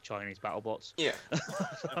basically just the Chinese BattleBots. yeah,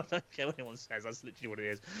 I don't care what anyone says. That's literally what it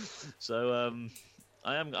is. So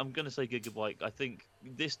I'm going to say Gigabyte. I think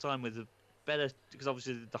this time with a better, because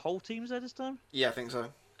obviously the whole team's there this time. yeah, I think so.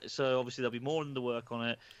 So obviously there'll be more in the work on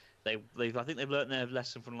it. I think they've learned their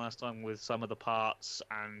lesson from last time with some of the parts,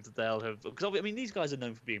 and they'll have, because I mean these guys are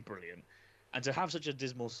known for being brilliant, and to have such a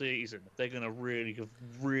dismal season, they're going to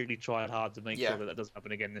really try hard to make sure that doesn't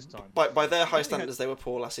happen again this time. By their high standards, they were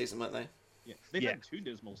poor last season, weren't they? Yeah, they've had two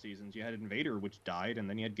dismal seasons. You had Invader, which died, and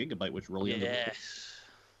then you had Gigabyte, which really ended up.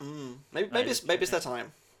 Mm. Maybe it's their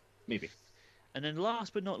time. Maybe. And then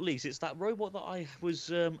last but not least, it's that robot that I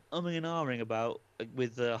was umming and ahhing about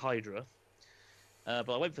with Hydra. But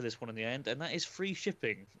I went for this one in the end, and that is free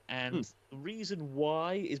shipping. And the reason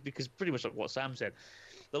why is because pretty much like what Sam said.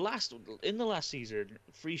 In the last season,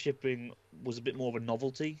 free shipping was a bit more of a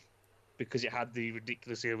novelty because it had the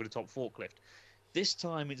ridiculously over-the-top forklift. This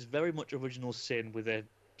time, it's very much original sin with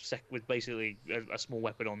basically a small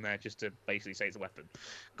weapon on there just to basically say it's a weapon.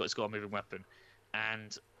 It's got a moving weapon.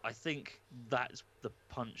 And I think that's the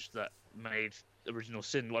punch that made Original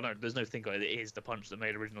Sin. Well, no, there's no think it is the punch that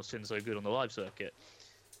made Original Sin so good on the live circuit.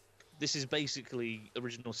 This is basically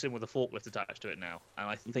Original Sin with a forklift attached to it now, and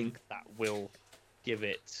I think that will give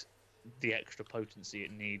it the extra potency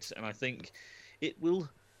it needs, and I think it will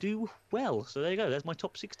do well. So there you go. There's my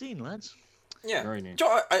top 16, lads. Yeah. Very neat.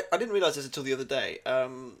 Joe, I didn't realise this until the other day. I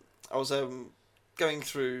was going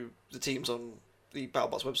through the teams on the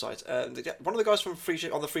BattleBots website, and one of the guys from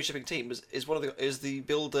on the free shipping team is the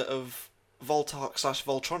builder of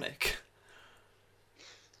Voltark/Voltronic.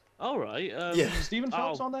 All right. Yeah. Stephen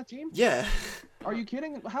Phelps on that team? Yeah. Are you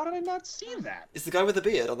kidding? How did I not see that? It's the guy with the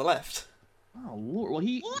beard on the left. Oh Lord! Well,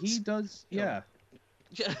 he does. Yeah.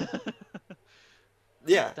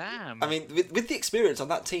 Yeah. Damn. I mean, with the experience on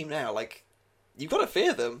that team now, like, you've got to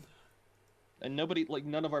fear them. And nobody, like,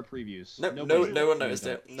 none of our previews. No one noticed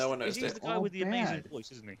it. No one noticed He's it. the guy with the amazing bad.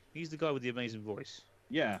 voice, isn't he? He's the guy with the amazing voice.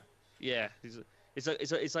 Yeah. Yeah.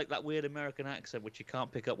 It's like that weird American accent which you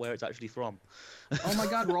can't pick up where it's actually from. Oh my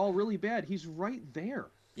God, we're all really bad. He's right there.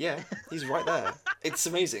 Yeah, he's right there. It's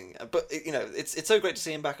amazing, but it's so great to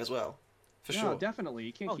see him back as well, for sure. Definitely.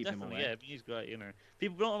 You can't keep him away. Yeah, he's great.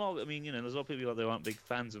 People don't know. I mean, there's a lot of people out there who aren't big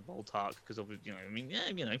fans of Voltark because of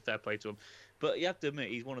fair play to him, but you have to admit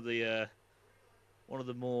he's one of the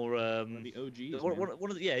more The OGs.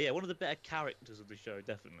 one of the better characters of the show,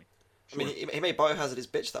 definitely. Sure. I mean, he made Biohazard his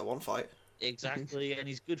bitch that one fight. Exactly, and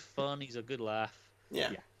he's good fun. He's a good laugh.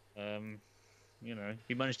 Yeah.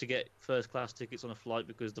 He managed to get first class tickets on a flight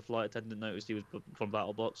because the flight attendant noticed he was from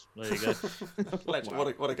BattleBots. There you go. Legend.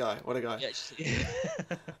 Wow. What a guy. What a guy. Yeah,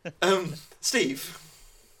 Steve.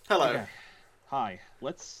 Hello. Okay. Hi.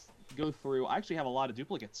 Let's go through. I actually have a lot of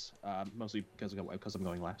duplicates, mostly because I'm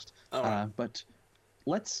going last. All right. But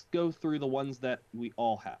let's go through the ones that we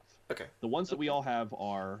all have. Okay. The ones that we all have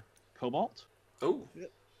are Cobalt, Oh.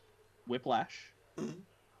 Whiplash, Mhm.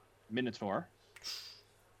 Minotaur,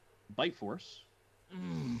 Bite Force,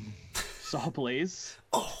 Sawblaze,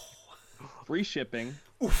 Free Shipping,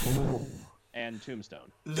 and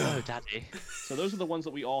Tombstone. No. Daddy. So those are the ones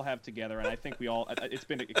that we all have together, and I think we all. It's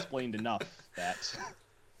been explained enough that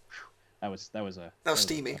that was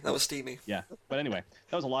steamy. That was steamy. Yeah, but anyway,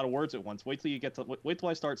 that was a lot of words at once. Wait till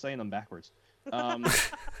I start saying them backwards.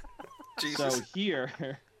 Jesus.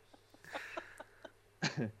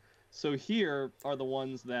 So here are the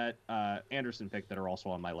ones that Anderson picked that are also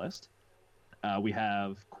on my list. We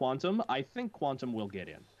have Quantum. I think Quantum will get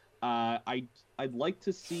in. I'd like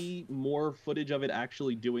to see more footage of it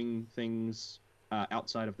actually doing things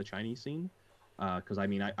outside of the Chinese scene. Because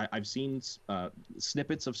I've seen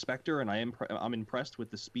snippets of Spectre, and I'm impressed with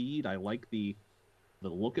the speed. I like the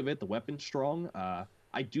look of it. The weapon's strong.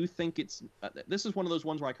 I do think this is one of those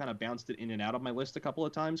ones where I kind of bounced it in and out of my list a couple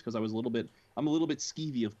of times because I'm a little bit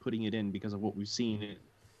skeevy of putting it in because of what we've seen it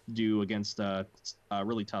do against a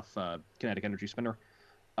really tough kinetic energy spinner.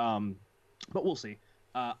 But we'll see.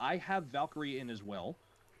 I have Valkyrie in as well.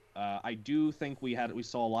 I do think we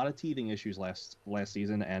saw a lot of teething issues last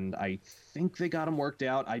season, and I think they got them worked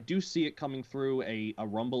out. I do see it coming through a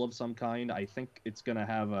rumble of some kind. I think it's going to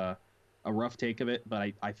have a rough take of it,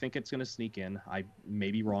 but I think it's going to sneak in. I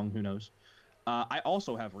may be wrong, who knows. I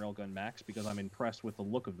also have Railgun Max because I'm impressed with the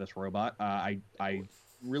look of this robot. I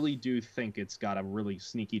really do think it's got a really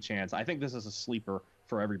sneaky chance. I think this is a sleeper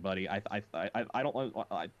for everybody. I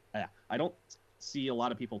don't see a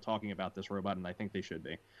lot of people talking about this robot, and I think they should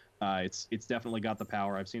be. It's definitely got the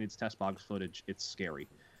power. I've seen its test box footage. It's scary.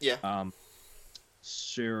 Yeah.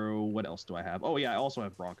 So what else do I have? Oh yeah, I also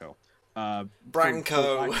have Bronco.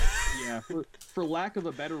 Branco. For lack of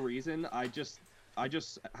a better reason, I just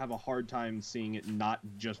have a hard time seeing it not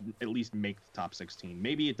just at least make the top 16.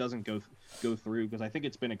 Maybe it doesn't go through because I think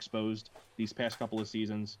it's been exposed these past couple of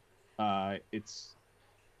seasons. It's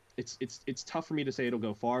tough for me to say it'll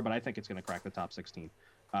go far, but I think it's going to crack the top 16.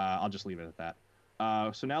 I'll just leave it at that.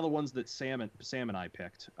 So now the ones that Sam and I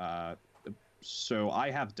picked. So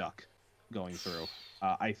I have Duck going through.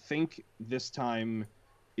 I think this time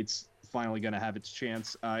it's finally going to have its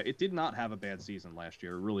chance. It did not have a bad season last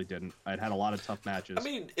year. It really didn't. It had a lot of tough matches. I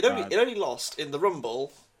mean, it only lost in the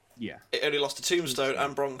Rumble. Yeah. It only lost to Tombstone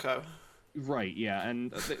and Bronco. Right. Yeah,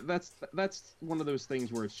 and that's one of those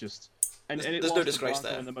things where it's just. And there's it no disgrace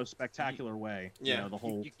there there in the most spectacular way. Yeah. The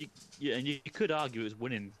whole. And you could argue it was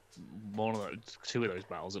winning two of those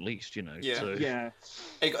battles at least. Yeah. So. Yeah.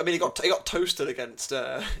 He got toasted against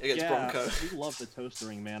Bronco. We love the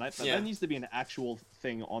toastering, man. That needs to be an actual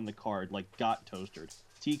thing on the card, like got toasted,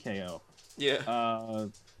 TKO. Yeah.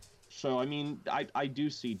 So I mean, I do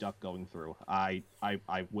see Duck going through. I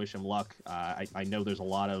wish him luck. I know there's a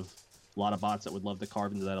lot of bots that would love to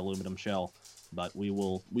carve into that aluminum shell, but we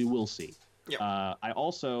will see. Yep. I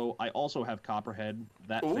also have Copperhead.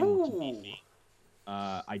 That thing looks beefy.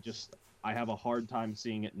 I have a hard time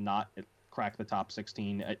seeing it not crack the top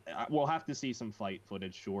 16. We'll have to see some fight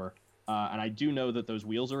footage, sure. And I do know that those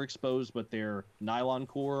wheels are exposed, but they're nylon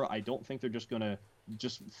core. I don't think they're just gonna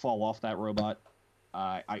fall off that robot.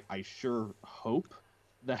 I sure hope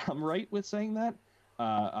that I'm right with saying that.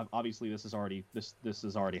 Obviously, this has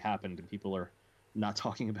already happened, and people are not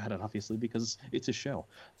talking about it, obviously, because it's a show.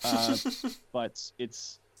 But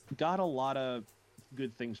it's got a lot of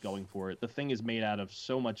good things going for it. The thing is made out of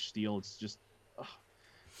so much steel. It's just,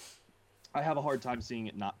 I have a hard time seeing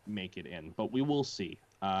it not make it in, but we will see.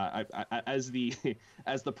 As the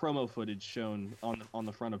promo footage shown on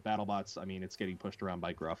the front of BattleBots, I mean, it's getting pushed around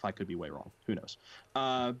by Gruff. I could be way wrong. Who knows?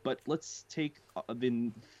 But let's take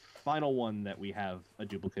the final one that we have a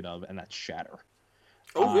duplicate of, and that's Shatter.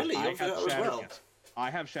 Oh, really? I You have have Shatter as well? Yes. I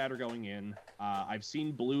have Shatter going in. I've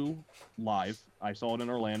seen Blue live. I saw it in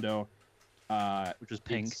Orlando. Which was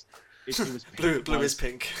pink. It was pink. Blue is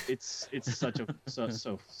pink. It's such a so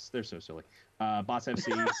they're so silly. Bots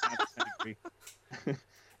FC.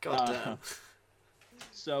 God damn.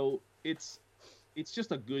 So it's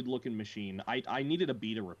just a good looking machine. I needed a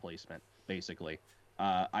beta replacement basically.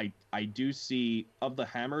 I do see of the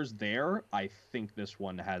hammers there. I think this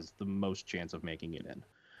one has the most chance of making it in.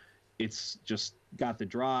 It's just got the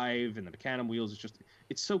drive and the Mecanum wheels.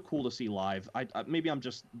 It's so cool to see live. Maybe I'm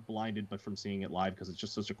just blinded, but from seeing it live because it's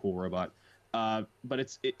just such a cool robot.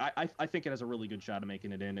 But I think it has a really good shot of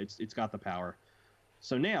making it in. It's got the power.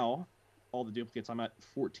 So now, all the duplicates, I'm at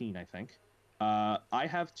 14, I think. I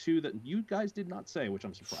have 2 that you guys did not say, which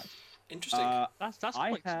I'm surprised. Interesting. That's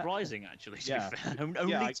quite surprising, actually. To be fair.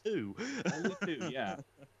 Only 2. Only 2, yeah.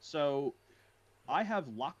 So I have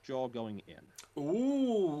Lockjaw going in.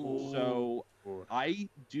 Ooh. So I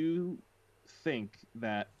do think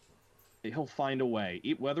that he'll find a way,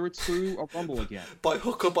 whether it's through a Rumble again. By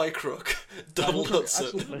hook or by crook, Donald Hudson.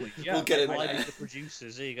 Absolutely, yeah. We'll get in Right, there. the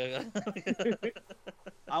producers, there you go.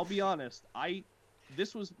 I'll be honest.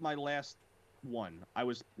 This was my last one. I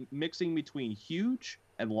was mixing between Huge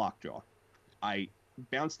and Lockjaw. I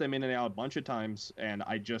bounced them in and out a bunch of times, and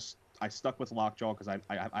I stuck with Lockjaw because I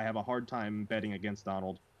have a hard time betting against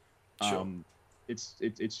Donald. Sure.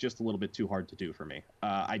 It's just a little bit too hard to do for me.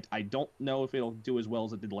 I don't know if it'll do as well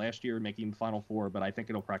as it did last year, making the Final Four, but I think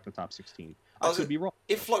it'll crack the top 16. I could be wrong.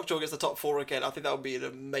 If Lockjaw gets the top 4 again, I think that would be an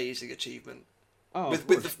amazing achievement. Oh,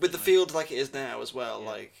 with the field like it is now as well,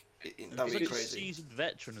 like that would be He's crazy. a seasoned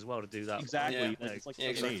veteran as well to do that. Exactly. Yeah. It's like Yeah,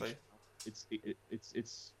 exactly.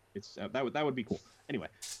 That would be cool. Anyway,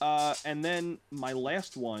 and then my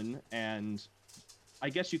last one, and I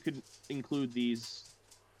guess you could include these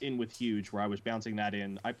in with Huge, where I was bouncing that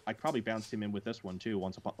in. I probably bounced him in with this one too,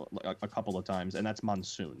 a couple of times, and that's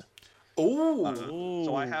Monsoon. Ooh.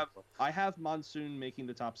 So I have Monsoon making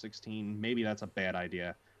the top 16. Maybe that's a bad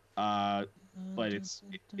idea, but it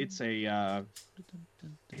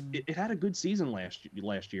had a good season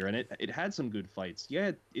last year, and it had some good fights.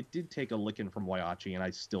 Yeah, it did take a licking from Waiachi, and I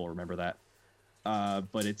still remember that.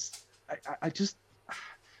 But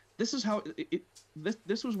this is how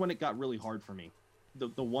this was when it got really hard for me.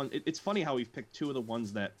 It's funny how we've picked 2 of the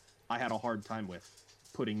ones that I had a hard time with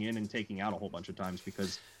putting in and taking out a whole bunch of times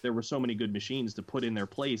because there were so many good machines to put in their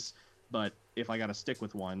place. But if I got to stick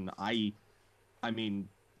with one, I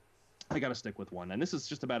got to stick with one, and this is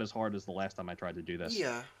just about as hard as the last time I tried to do this.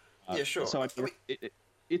 Yeah. Yeah, sure. So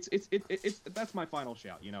it's that's my final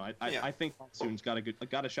shout. You know, I think Monsoon's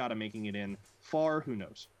got a shot of making it in. Far, who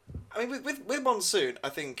knows? I mean, with Monsoon, I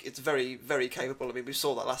think it's very, very capable. I mean, we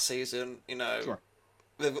saw that last season. You know, Sure.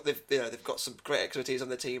 They've got some great expertise on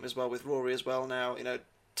the team as well with Rory as well now. You know,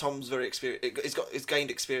 Tom's very experienced. He's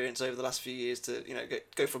gained experience over the last few years to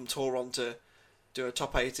go from Tauron to do a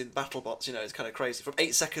top 8 in BattleBots. You know, it's kind of crazy. From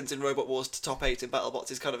 8 seconds in Robot Wars to top 8 in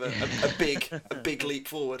BattleBots is kind of a big leap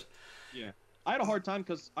forward. Yeah, I had a hard time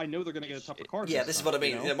because I know they're going to get a tougher card. Yeah, this is what I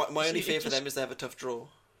mean. You know? My only fear for them is they have a tough draw.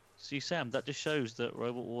 See, Sam, that just shows that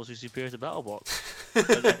Robot Wars is superior to BattleBots.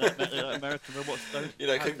 American robots don't.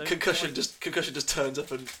 Concussion just turns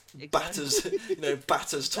up and batters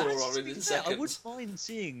Tauron in seconds. I wouldn't mind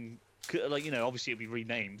seeing, obviously it'd be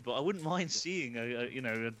renamed, but I wouldn't mind seeing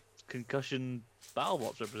a concussion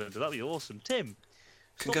BattleBots representative. That'd be awesome. Tim,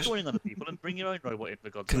 stop joining other people and bring your own robot in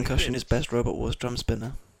for God's sake. Concussion is best Robot Wars drum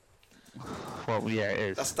spinner. Well, yeah,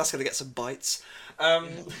 it is. That's gonna get some bites. Well,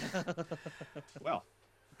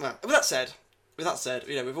 with that said,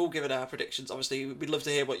 we've all given our predictions. Obviously, we'd love to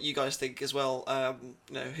hear what you guys think as well.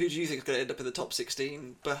 Who do you think is going to end up in the top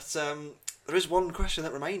 16? But there is one question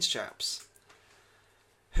that remains, chaps.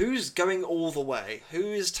 Who's going all the way? Who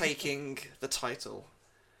is taking the title?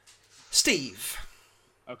 Steve.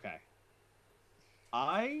 Okay.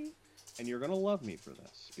 And you're going to love me for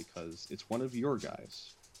this because it's one of your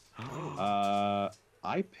guys. I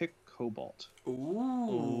pick Cobalt.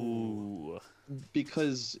 Ooh.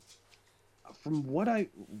 Because from what I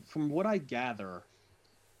gather,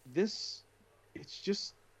 it's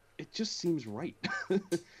it just seems right.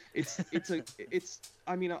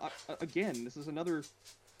 I mean, again, this is another.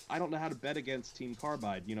 I don't know how to bet against Team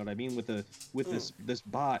Carbide. You know what I mean? With this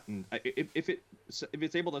bot, and if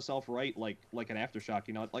it's able to self right like an Aftershock,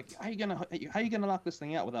 you know, like how you gonna knock this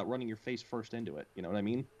thing out without running your face first into it? You know what I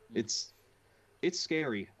mean? It's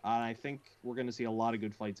scary. I think we're gonna see a lot of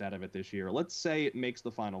good fights out of it this year. Let's say it makes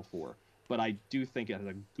the Final Four, but I do think it has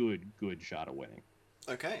a good shot of winning.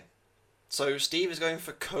 Okay. So Steve is going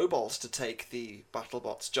for Cobalt to take the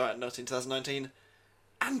BattleBots Giant Nut in 2019.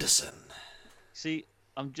 Anderson. See,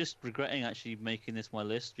 I'm just regretting actually making this my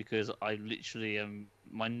list because I literally am.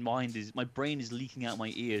 My brain is leaking out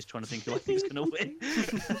my ears trying to think who I think is going to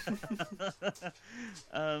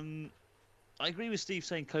win. I agree with Steve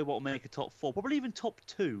saying Cobalt will make a top 4, probably even top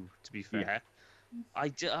 2. To be fair,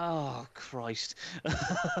 oh Christ!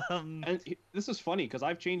 And this is funny because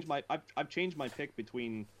I've changed my pick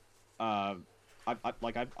between. I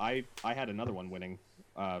had another one winning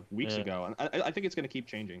weeks ago, and I think it's going to keep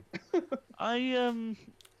changing.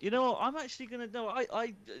 You know, I'm actually going to... No,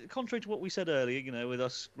 I contrary to what we said earlier, you know, with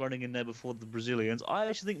us running in there before the Brazilians, I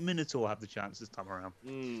actually think Minotaur have the chance this time around.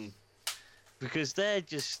 Because they're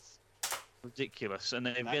just ridiculous. And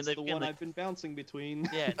That's the one I've been bouncing between.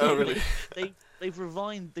 Yeah. Oh, really? They've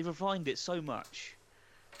refined it so much.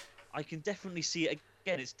 I can definitely see it.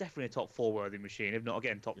 Again, it's definitely a top 4 worthy machine, if not,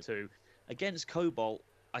 again, top 2. Against Cobalt,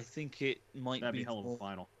 I think it might That'd be a hell of a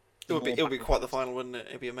final. It'll be quite the final, wouldn't it?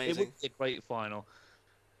 It'd be amazing. It would be a great final.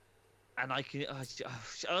 And I can... It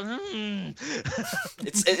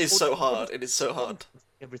is so hard. It is so hard.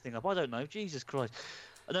 Everything up. I don't know. Jesus Christ.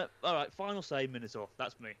 No, all right, final say Minotaur.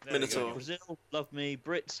 That's me. There Minotaur. Brazil, love me.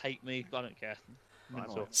 Brits, hate me. I don't care.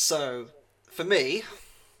 Minotaur. So, for me,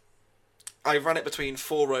 I ran it between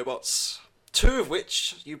 4 robots, 2 of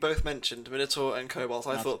which you both mentioned, Minotaur and Cobalt.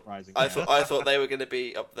 I thought they were going to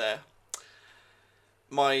be up there.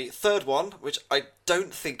 My third one, which I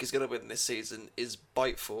don't think is going to win this season, is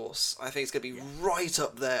Bite Force. I think it's going to be right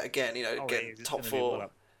up there again. You know, top 4.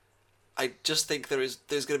 I just think there's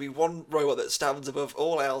going to be one robot that stands above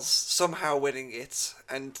all else, somehow winning it,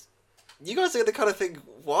 and you guys are going to kind of think,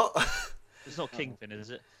 what? It's not Kingpin, is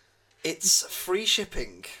it? It's free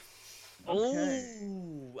shipping. Okay.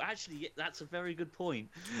 Oh, actually, that's a very good point.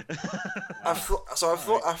 I've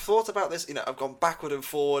thought about this. You know, I've gone backward and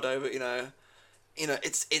forward over. You know,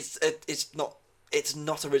 it's not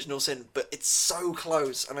Original Sin, but it's so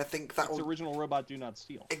close, and I think that it's Original Robot Do Not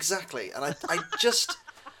Steal. Exactly, and I just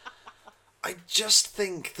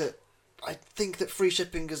think that free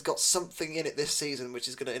shipping has got something in it this season which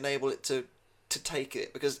is going to enable it to take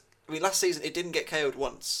it, because I mean last season it didn't get KO'd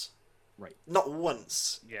once. Right. Not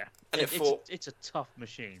once. Yeah. And it's a tough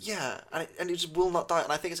machine. Yeah, and it just will not die.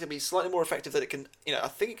 And I think it's going to be slightly more effective that it can, you know, I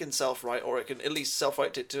think it can self-right, or it can at least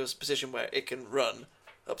self-right it to a position where it can run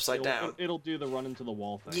upside down. It'll do the run into the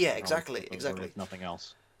wall thing. Yeah, exactly. Nothing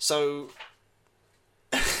else. So,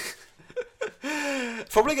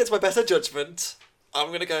 probably against my better judgment, I'm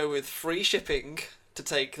going to go with free shipping to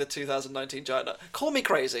take the 2019 Giant Nut. Call me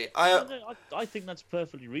crazy. I think that's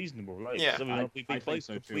perfectly reasonable. Like, yeah, I mean, we both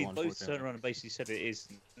turned around and basically said it is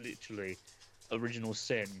literally Original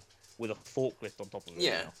Sin with a forklift on top of it.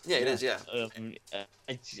 Yeah, it is. Yeah.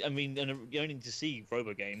 I mean, and you only need to see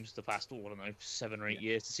Robo games the past, I don't know, 7 or 8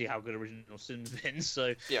 years to see how good Original Sin's been.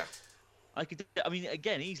 So yeah. I mean,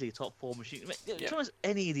 again, easily a top 4 machine.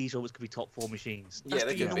 Any of these robots could be top 4 machines. That's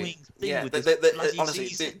they the could annoying be. thing with this honestly,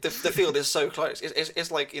 the field is so close. It's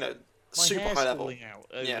like, you know, my super high level. Falling out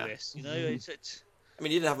over this, you know. It's. I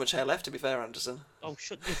mean, you didn't have much hair left, to be fair, Anderson. Oh,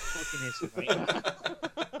 shut your fucking ears, mate.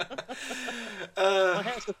 My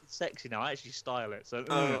hair's looking sexy now. I actually style it. So.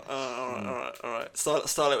 All right.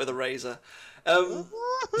 Style it with a razor.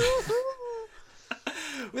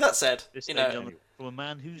 With that said, you know, from a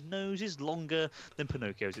man whose nose is longer than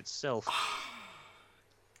Pinocchio's itself.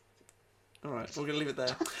 All right, we're gonna leave it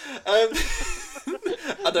there. It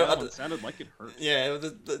sounded like it hurt. Yeah,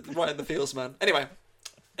 right in the feels, man. Anyway,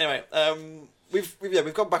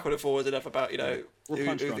 we've gone backward and forward enough about, you know, who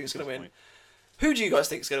thinks is gonna win. Who do you guys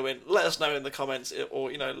think is going to win? Let us know in the comments,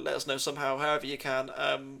 or, you know, let us know somehow, however you can.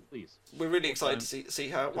 Please. We're really excited to see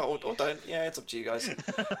how. Well, or don't. Yeah, it's up to you guys.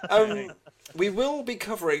 We will be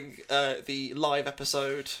covering the live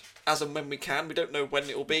episode as and when we can. We don't know when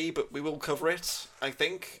it will be, but we will cover it, I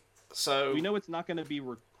think. So we know it's not going to be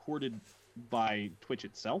recorded by Twitch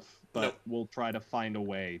itself, but we'll try to find a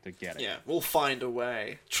way to get it. Yeah, we'll find a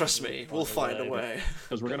way. Trust me, we'll find a way.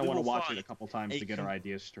 Because we're going to want to watch it a couple times to get our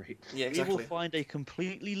ideas straight. Yeah, exactly. We will find a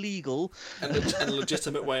completely legal and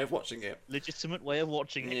legitimate way of watching it. Legitimate way of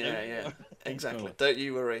watching it. Yeah, exactly. Don't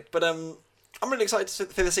you worry. But I'm really excited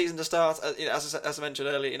for the season to start. As I mentioned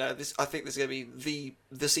earlier, I think this is going to be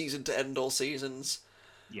the season to end all seasons.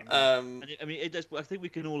 Yeah. I mean, I think we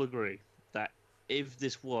can all agree that if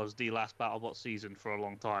this was the last BattleBot season for a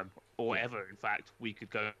long time, or ever, in fact, we could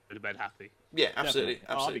go to bed happy. Yeah, absolutely,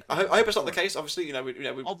 Definitely. absolutely. I hope it's not the case. Obviously,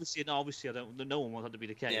 we Obviously, I don't. No one wants that to be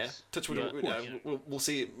the case. yeah. Touch wood, we'll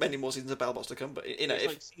see many more seasons of BattleBots to come. But it's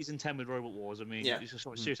like season 10 with Robot Wars. I mean, Yeah.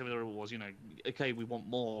 series 10 with Robot Wars. Okay, we want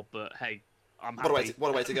more, but hey, I'm happy. what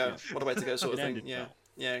a way to go! What a way to go, sort of It thing. ended Yeah, well.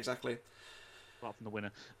 yeah, exactly. Apart from the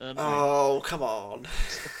winner. Oh, come on!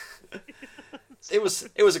 It was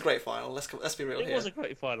a great final. Let's be real It here. was a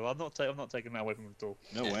great final. I'm not taking that away from him at all.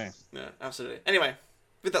 No way. No, absolutely. Anyway,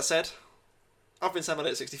 with that said, I've been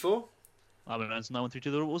Sam64. I'm an answer 932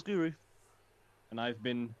 the Robot Wars Guru. And I've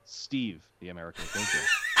been Steve, the American Thinker.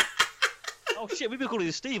 Oh shit, we've been calling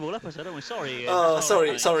you Steve all episode, haven't we? Sorry, Ian. Oh,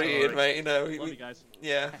 Sorry, sorry, Ian, mate. Love you guys.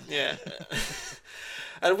 Yeah.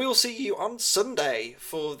 And we'll see you on Sunday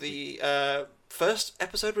for the first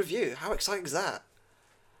episode review. How exciting is that?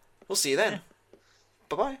 We'll see you then.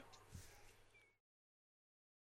 Bye-bye.